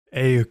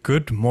A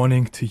good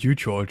morning to you,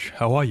 George.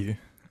 How are you?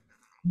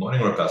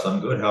 Morning, Ruckus. I'm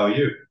good. How are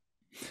you?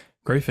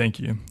 Great, thank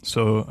you.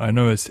 So I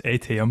know it's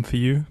 8 a.m. for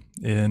you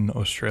in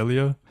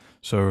Australia.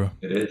 So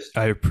It is.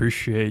 I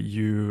appreciate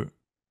you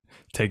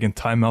taking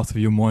time out of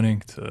your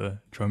morning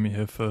to join me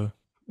here for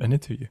an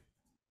interview.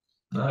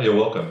 No, you're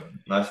welcome.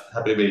 Nice,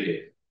 happy to be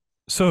here.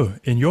 So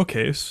in your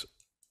case,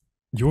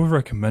 you were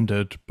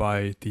recommended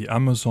by the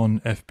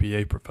Amazon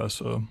FBA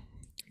professor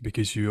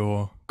because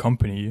your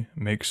company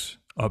makes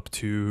up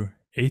to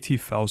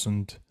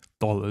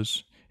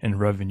 $80,000 in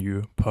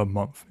revenue per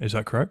month. Is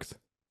that correct?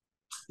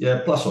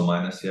 Yeah, plus or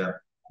minus. Yeah,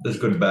 there's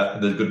good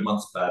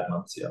months, bad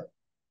months. Yeah.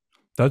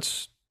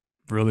 That's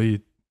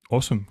really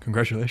awesome.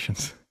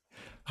 Congratulations.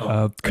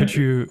 Oh, Could thank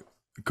you. you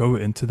go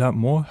into that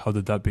more? How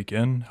did that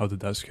begin? How did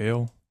that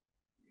scale?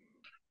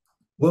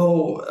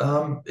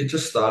 Well, it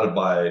just started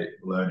by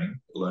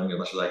learning as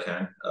much as I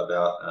can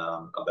about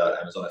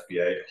Amazon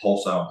FBA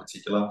wholesale in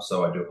particular.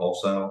 So I do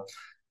wholesale,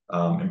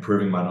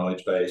 improving my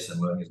knowledge base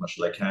and learning as much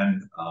as I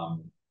can.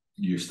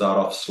 You start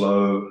off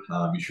slow.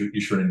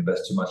 You shouldn't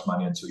invest too much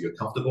money until you're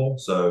comfortable.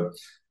 So,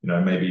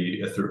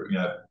 maybe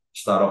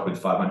start off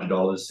with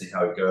 $500, see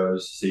how it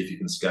goes, see if you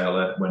can scale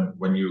it.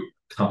 When you're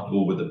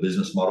comfortable with the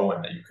business model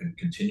and that you can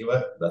continue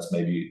it, that's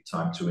maybe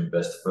time to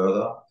invest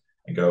further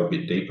and go a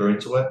bit deeper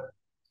into it,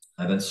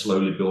 and then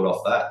slowly build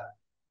off that.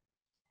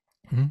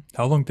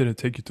 How long did it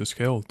take you to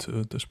scale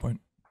to this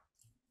point?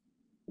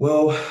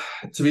 Well,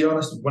 to be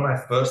honest, when I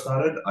first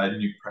started, I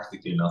knew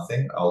practically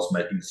nothing. I was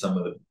making some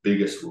of the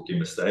biggest rookie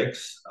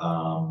mistakes.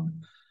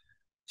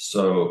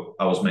 So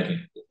I was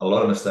making a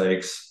lot of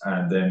mistakes,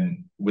 and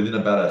then within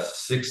about a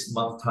 6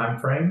 month time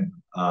frame,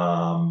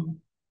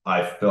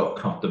 I felt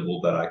comfortable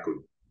that I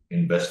could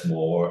invest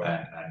more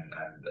and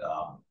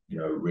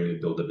really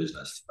build a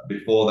business.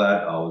 Before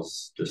that, I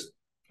was just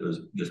it was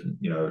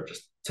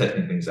just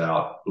testing things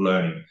out,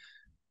 learning.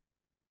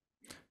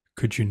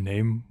 Could you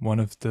name one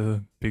of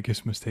the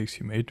biggest mistakes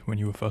you made when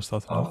you were first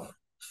starting out? Oh,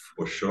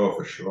 for sure,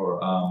 for sure.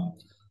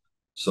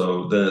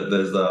 So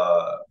there's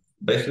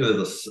basically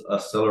there's a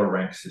seller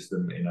rank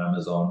system in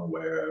Amazon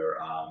where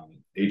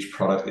each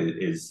product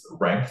is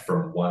ranked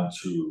from one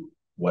to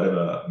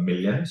whatever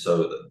million.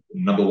 So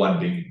number one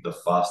being the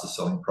fastest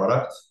selling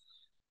product,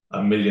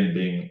 a million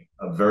being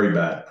a very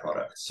bad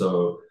product.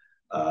 So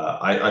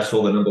I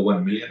saw the number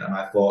 1 million and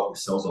I thought it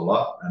sells a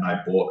lot, and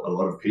I bought a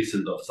lot of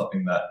pieces of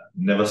something that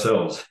never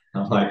sells.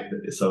 I'm like,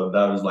 so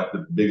that was like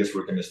the biggest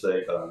rookie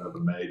mistake that I've ever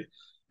made.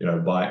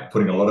 By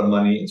putting a lot of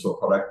money into a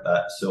product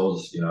that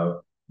sells,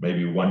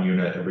 maybe one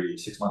unit every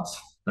 6 months.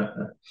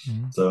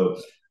 Mhm. So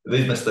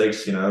these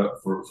mistakes,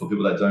 for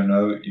people that don't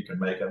know, you can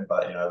make them,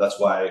 but that's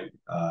why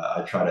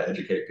I try to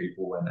educate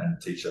people and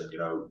teach them,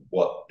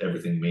 what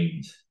everything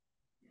means.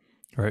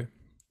 Right.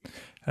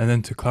 And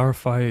then to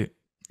clarify,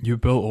 you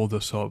built all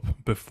this up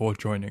before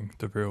joining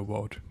the real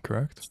world,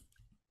 correct?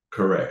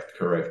 Correct,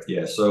 correct.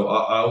 Yeah. So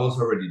I was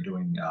already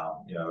doing,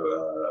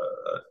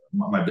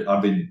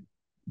 I've been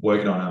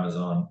working on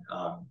Amazon,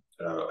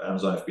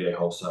 Amazon FBA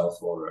wholesale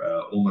for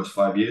almost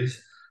 5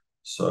 years.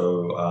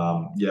 So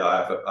yeah, I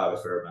have a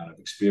fair amount of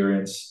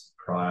experience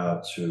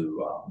prior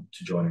to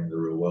joining the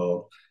real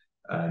world,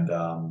 and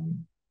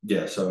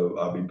yeah, so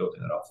I've been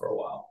building it up for a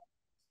while.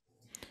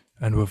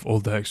 And with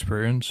all that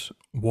experience,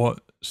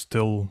 what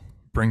still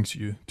brings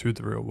you to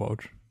the real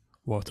world?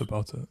 What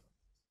about it?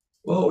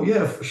 Well,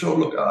 yeah, for sure.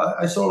 Look,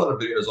 I saw a lot of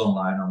videos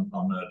online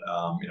on it,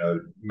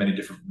 many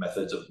different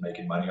methods of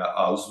making money.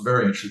 I was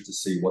very interested to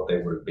see what they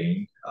would have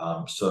been.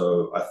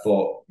 So I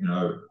thought,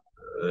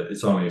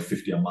 it's only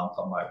 50 a month.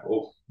 I'm like,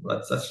 oh,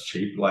 that's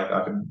cheap. Like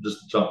I can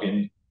just jump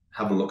in,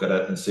 have a look at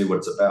it, and see what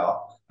it's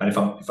about. And if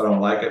I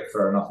don't like it,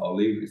 fair enough, I'll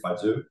leave. If I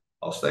do,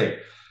 I'll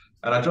stay.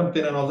 And I jumped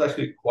in and I was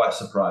actually quite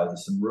surprised.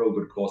 There's some real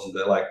good courses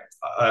there. Like,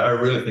 I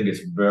really think it's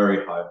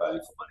very high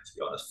value for money, to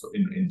be honest.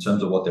 In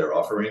terms of what they're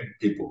offering,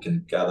 people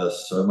can gather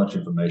so much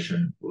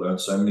information, learn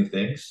so many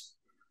things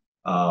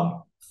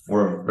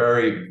for a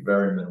very,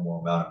 very minimal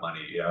amount of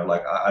money.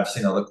 Like I've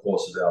seen other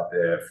courses out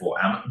there for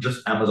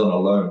just Amazon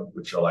alone,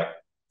 which are like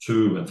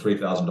 $2,000 and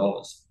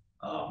 $3,000.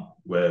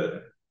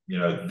 Where,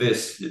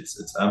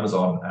 it's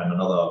Amazon and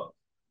another,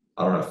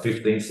 I don't know,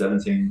 15,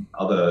 17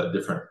 other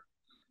different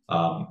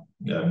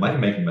money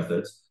making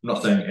methods. I'm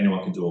not saying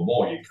anyone can do them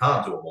all. You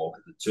can't do them all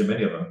because there's too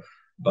many of them.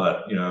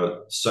 But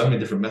so many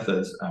different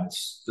methods, and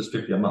it's just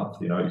 50 a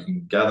month. You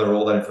can gather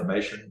all that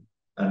information,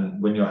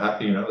 and when you're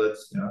happy,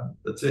 that's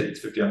it. It's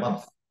 50 a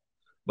month.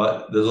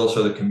 But there's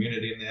also the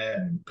community in there,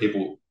 and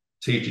people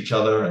teach each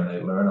other and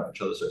they learn off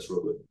each other, so it's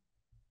real good.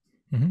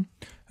 Hmm.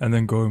 And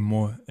then going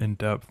more in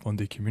depth on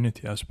the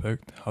community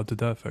aspect, how did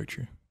that affect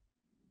you?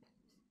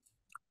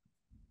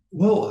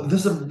 Well,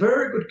 there's a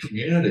very good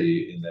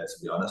community in there, to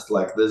be honest.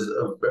 There's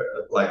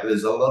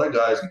a lot of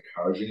guys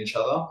encouraging each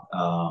other,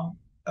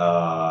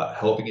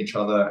 helping each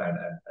other, and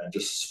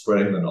just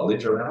spreading the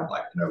knowledge around.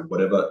 Like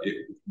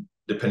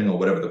depending on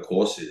whatever the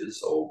course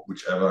is or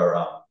whichever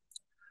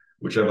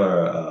route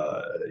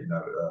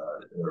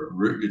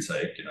you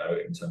take,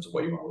 in terms of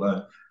what you want to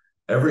learn,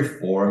 every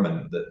forum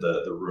and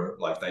the room,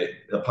 like they,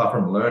 apart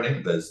from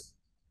learning, there's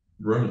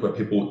rooms where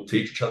people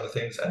teach each other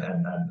things and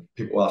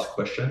people ask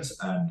questions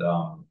and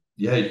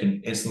yeah, you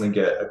can instantly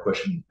get a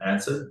question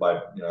answered by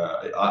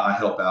I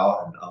help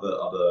out and other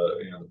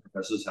the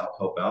professors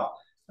help out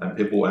and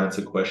people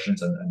answer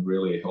questions and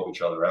really help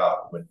each other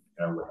out when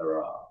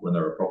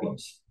there are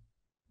problems.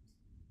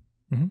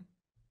 Hmm.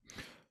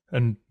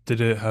 And did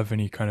it have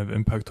any kind of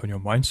impact on your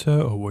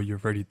mindset, or were you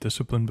very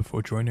disciplined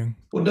before joining?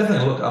 Well,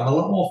 definitely. Look, I'm a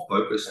lot more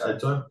focused. I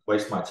don't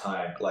waste my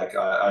time. Like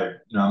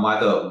I'm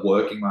either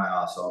working my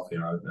ass off,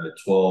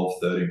 12,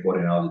 13,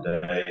 14 hours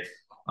a day.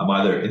 I'm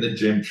either in the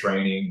gym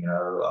training,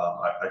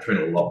 I train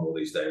a lot more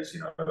these days.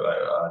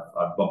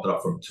 I've bumped it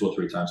up from 2 or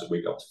 3 times a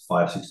week up to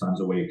 5, 6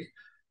 times a week.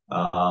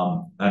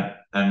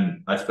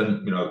 And I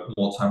spend,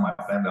 more time with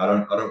my family. I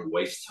don't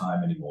waste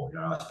time anymore.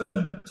 I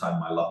spend time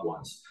with my loved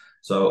ones.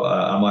 So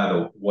I'm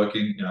either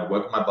working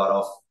my butt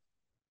off,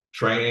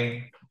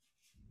 training,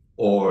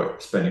 or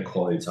spending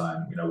quality time,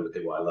 with the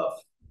people I love.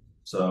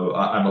 So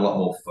I'm a lot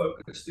more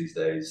focused these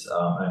days,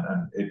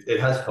 and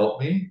it has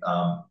helped me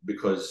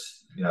because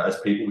as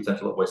people we tend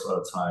to waste a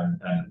lot of time,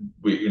 and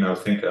we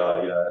think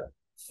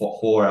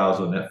 4 hours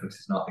of Netflix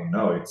is nothing.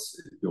 No, it's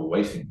you're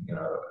wasting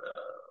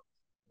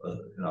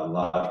a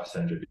large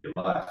percentage of your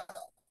life.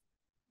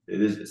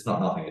 It's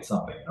not nothing. It's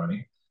something. You know what I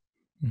mean?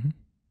 Hmm.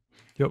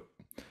 Yep.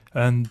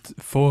 And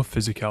for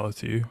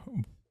physicality,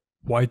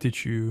 why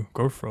did you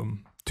go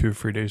from 2 or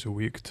 3 days a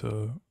week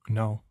to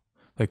now?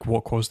 Like,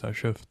 what caused that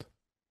shift?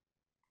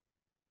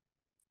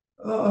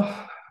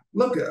 Uh,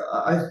 Look,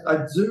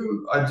 I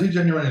do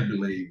genuinely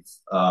believe,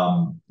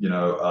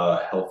 a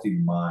healthy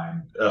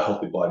mind, a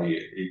healthy body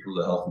equals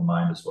a healthy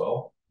mind as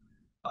well.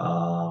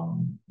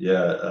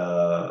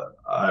 Yeah,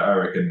 I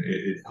reckon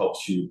it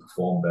helps you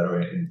perform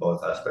better in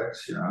both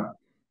aspects. Mhm.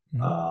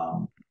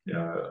 Um,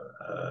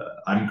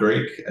 I'm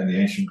Greek, and the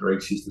ancient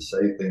Greeks used to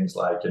say things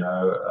like,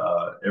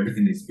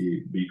 everything needs to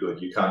be good.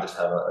 You can't just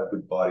have a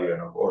good body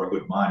or a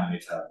good mind. You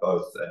need to have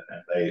both,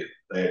 and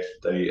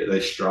they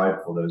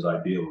strive for those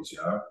ideals.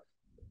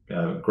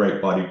 Great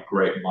body,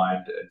 great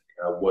mind,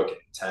 and working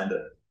in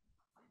tandem.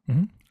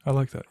 Mhm. I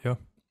like that. Yeah.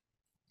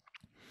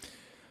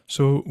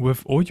 So,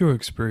 with all your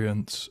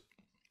experience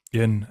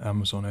in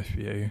Amazon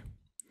FBA,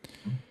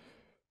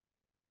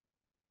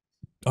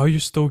 are you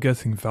still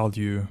getting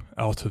value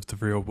out of the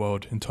real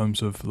world in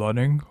terms of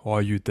learning, or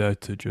are you there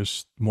to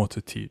just more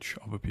to teach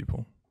other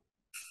people?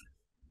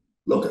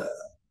 Look,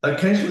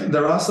 occasionally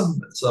there are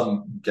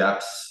some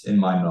gaps in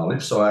my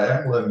knowledge, so I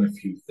am learning a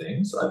few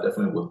things. I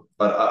definitely would,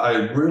 but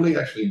I really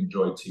actually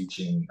enjoy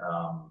teaching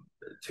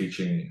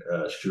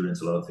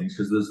students a lot of things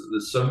because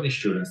there's so many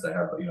students that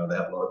have they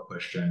have a lot of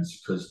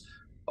questions because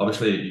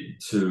obviously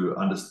to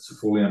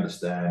fully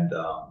understand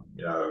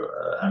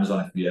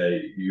Amazon FBA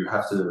you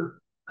have to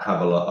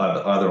have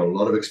either a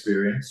lot of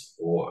experience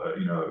or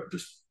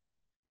just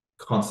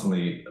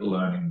constantly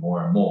learning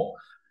more and more.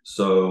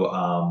 So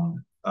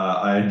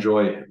I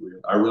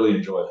really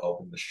enjoy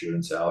helping the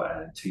students out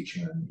and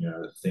teaching them,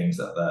 things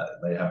that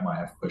they might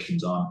have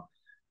questions on,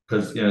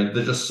 because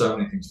there's just so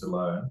many things to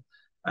learn,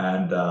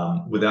 and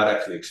without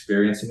actually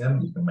experiencing them,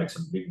 you can make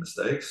some big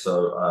mistakes. So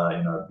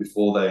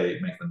before they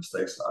make the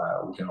mistakes,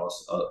 we can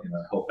also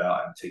help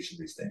out and teach them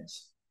these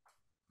things.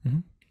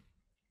 Mhm.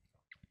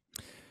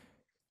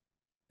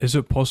 Is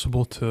it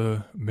possible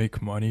to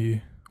make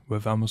money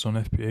with Amazon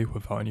FBA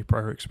without any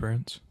prior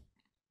experience?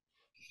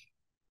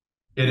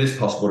 It is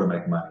possible to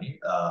make money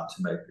to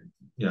make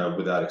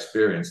without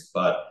experience,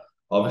 but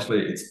obviously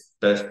it's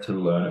best to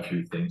learn a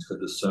few things because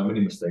there's so many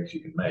mistakes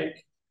you can make.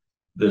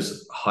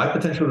 There's high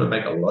potential to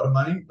make a lot of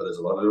money, but there's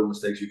a lot of little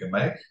mistakes you can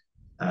make,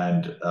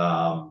 and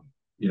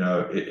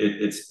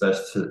it's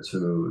best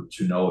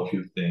to know a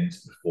few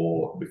things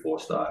before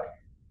starting.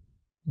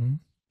 Mhm.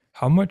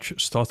 How much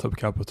startup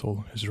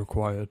capital is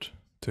required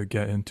to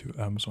get into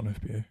Amazon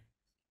FBA?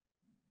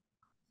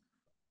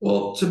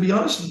 Well, to be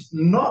honest,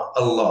 not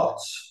a lot.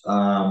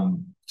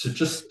 To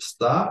just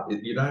start,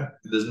 you don't.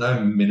 There's no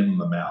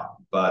minimum amount,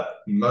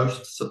 but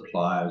most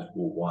suppliers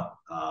will want,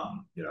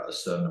 a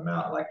certain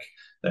amount. Like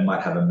they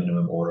might have a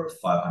minimum order of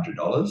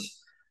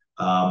 $500.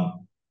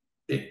 Um,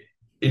 it,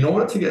 in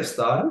order to get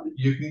started,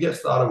 you can get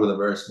started with a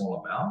very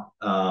small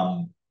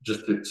amount,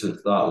 just to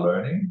start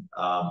learning.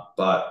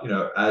 But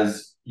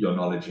as your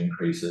knowledge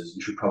increases,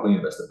 you should probably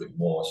invest a bit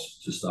more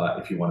to start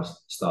if you want to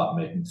start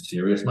making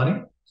serious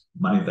money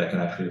that can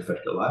actually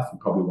affect your life. You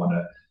probably want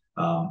to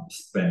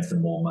spend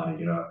some more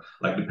money.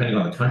 Like depending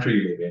on the country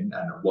you live in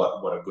and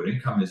what a good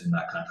income is in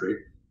that country.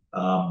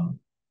 Um,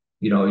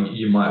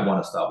 you might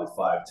want to start with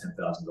 $5,000,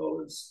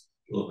 $10,000.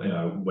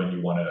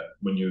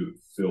 When you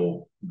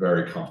feel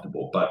very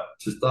comfortable. But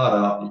to start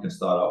out, you can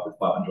start out with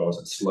 $500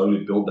 and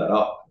slowly build that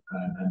up,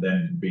 and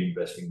then be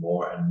investing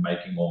more and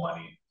making more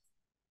money.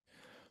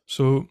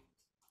 So,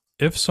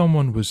 if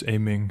someone was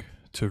aiming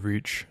to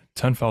reach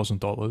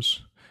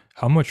 $10,000,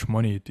 how much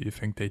money do you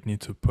think they'd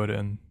need to put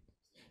in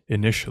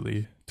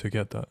initially to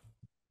get that?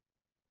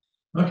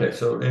 Okay,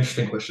 so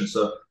interesting question.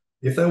 So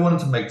if they wanted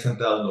to make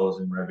 $10,000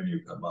 in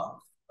revenue per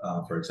month,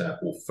 for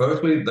example,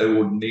 firstly, they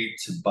will need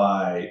to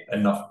buy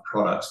enough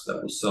products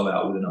that will sell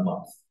out within a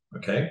month.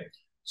 Okay,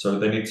 so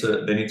they need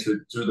to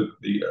do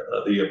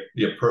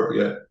the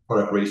appropriate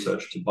product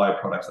research to buy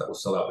products that will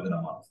sell out within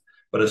a month.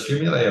 But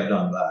assuming they have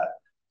done that,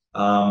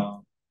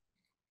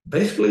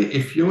 basically,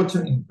 if you were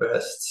to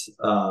invest,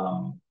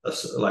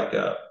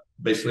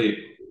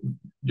 basically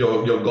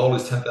your goal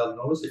is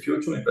 $10,000. If you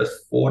were to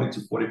invest 40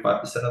 to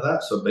 45% of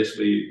that, so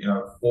basically,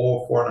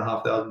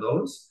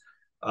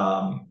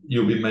 $4,500,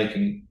 you'll be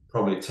making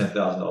probably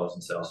 $10,000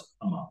 in sales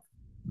a month.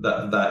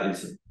 That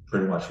is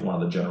pretty much one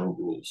of the general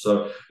rules.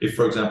 So if,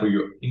 for example,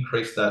 you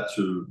increase that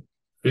to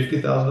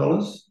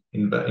 $50,000,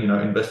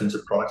 invest into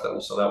products that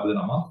will sell out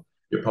within a month,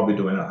 you're probably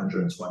doing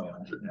 120,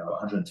 100,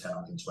 110,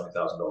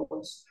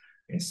 $120,000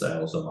 in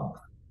sales a month.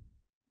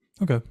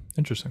 Okay,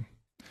 interesting.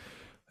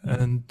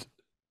 And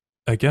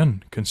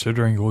again,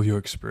 considering all your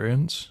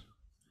experience,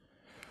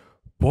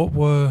 what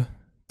were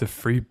the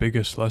three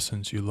biggest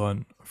lessons you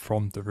learned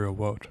from the real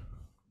world?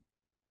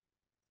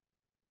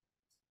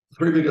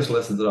 Three biggest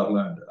lessons that I've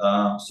learned.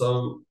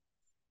 So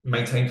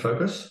maintain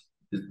focus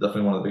is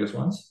definitely one of the biggest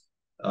ones.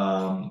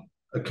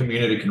 A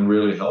community can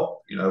really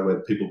help,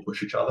 where people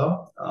push each other.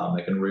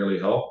 They can really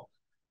help.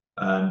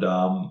 And,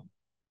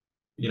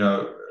 you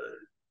know,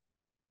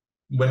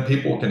 when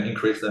people can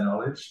increase their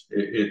knowledge,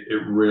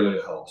 it really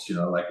helps,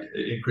 like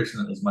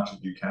increasing it as much as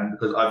you can.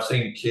 Because I've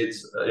seen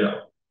kids,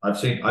 I've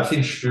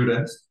seen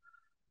students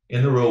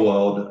in the real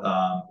world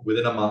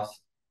within a month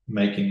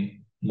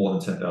making more than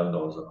 $10,000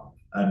 a month,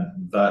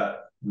 and that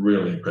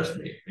really impressed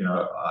me.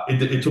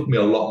 It took me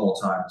a lot more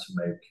time to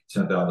make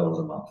 $10,000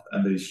 a month,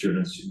 and these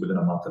students within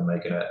a month are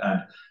making it.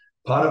 And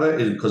part of it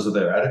is because of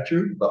their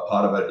attitude, but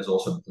part of it is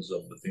also because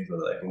of the things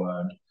that they've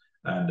learned,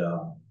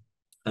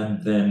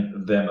 and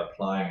then them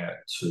applying it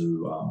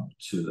to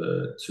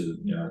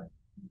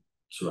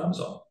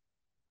Amazon.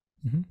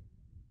 Mhm.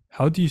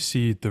 How do you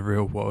see the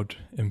real world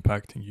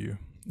impacting you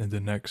in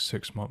the next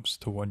 6 months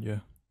to 1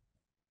 year?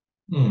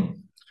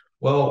 Hmm.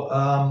 Well,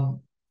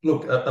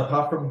 look,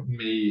 apart from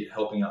me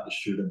helping out the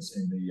students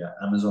in the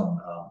Amazon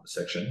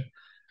section,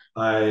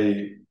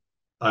 I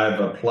I've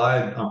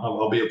applied.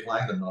 I'll be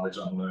applying the knowledge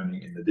I'm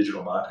learning in the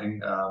digital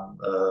marketing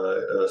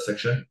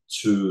section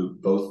to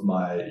both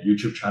my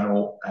YouTube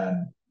channel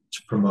and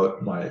to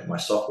promote my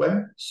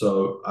software.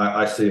 So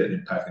I see it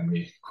impacting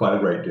me quite a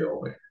great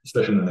deal,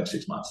 especially in the next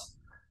 6 months.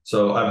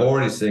 So I've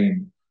already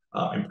seen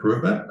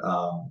improvement,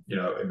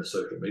 in the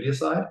social media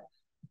side.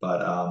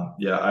 But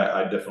yeah,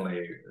 I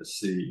definitely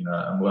see,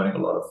 I'm learning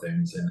a lot of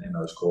things in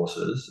those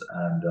courses,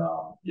 and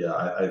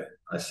yeah,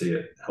 I see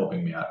it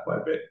helping me out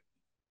quite a bit.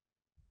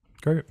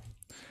 Great.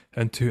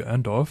 And to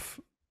end off,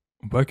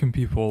 where can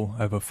people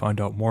ever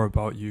find out more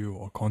about you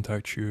or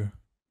contact you?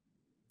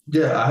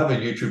 Yeah, I have a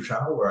YouTube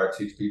channel where I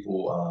teach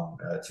people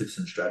tips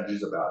and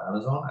strategies about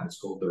Amazon, and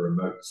it's called The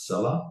Remote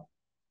Seller.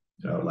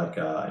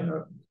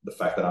 The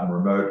fact that I'm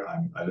remote,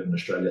 I live in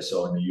Australia,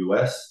 so in the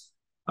US,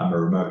 I'm a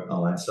remote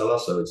online seller,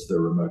 so it's The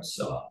Remote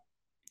Seller.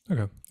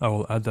 Okay, I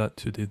will add that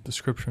to the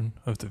description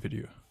of the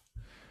video.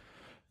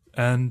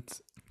 And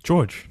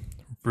George,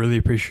 really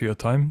appreciate your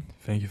time.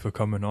 Thank you for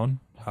coming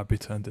on. Happy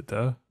to end it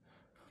there.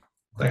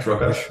 Thanks,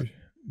 Rocco.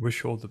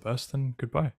 Wish you all the best and goodbye.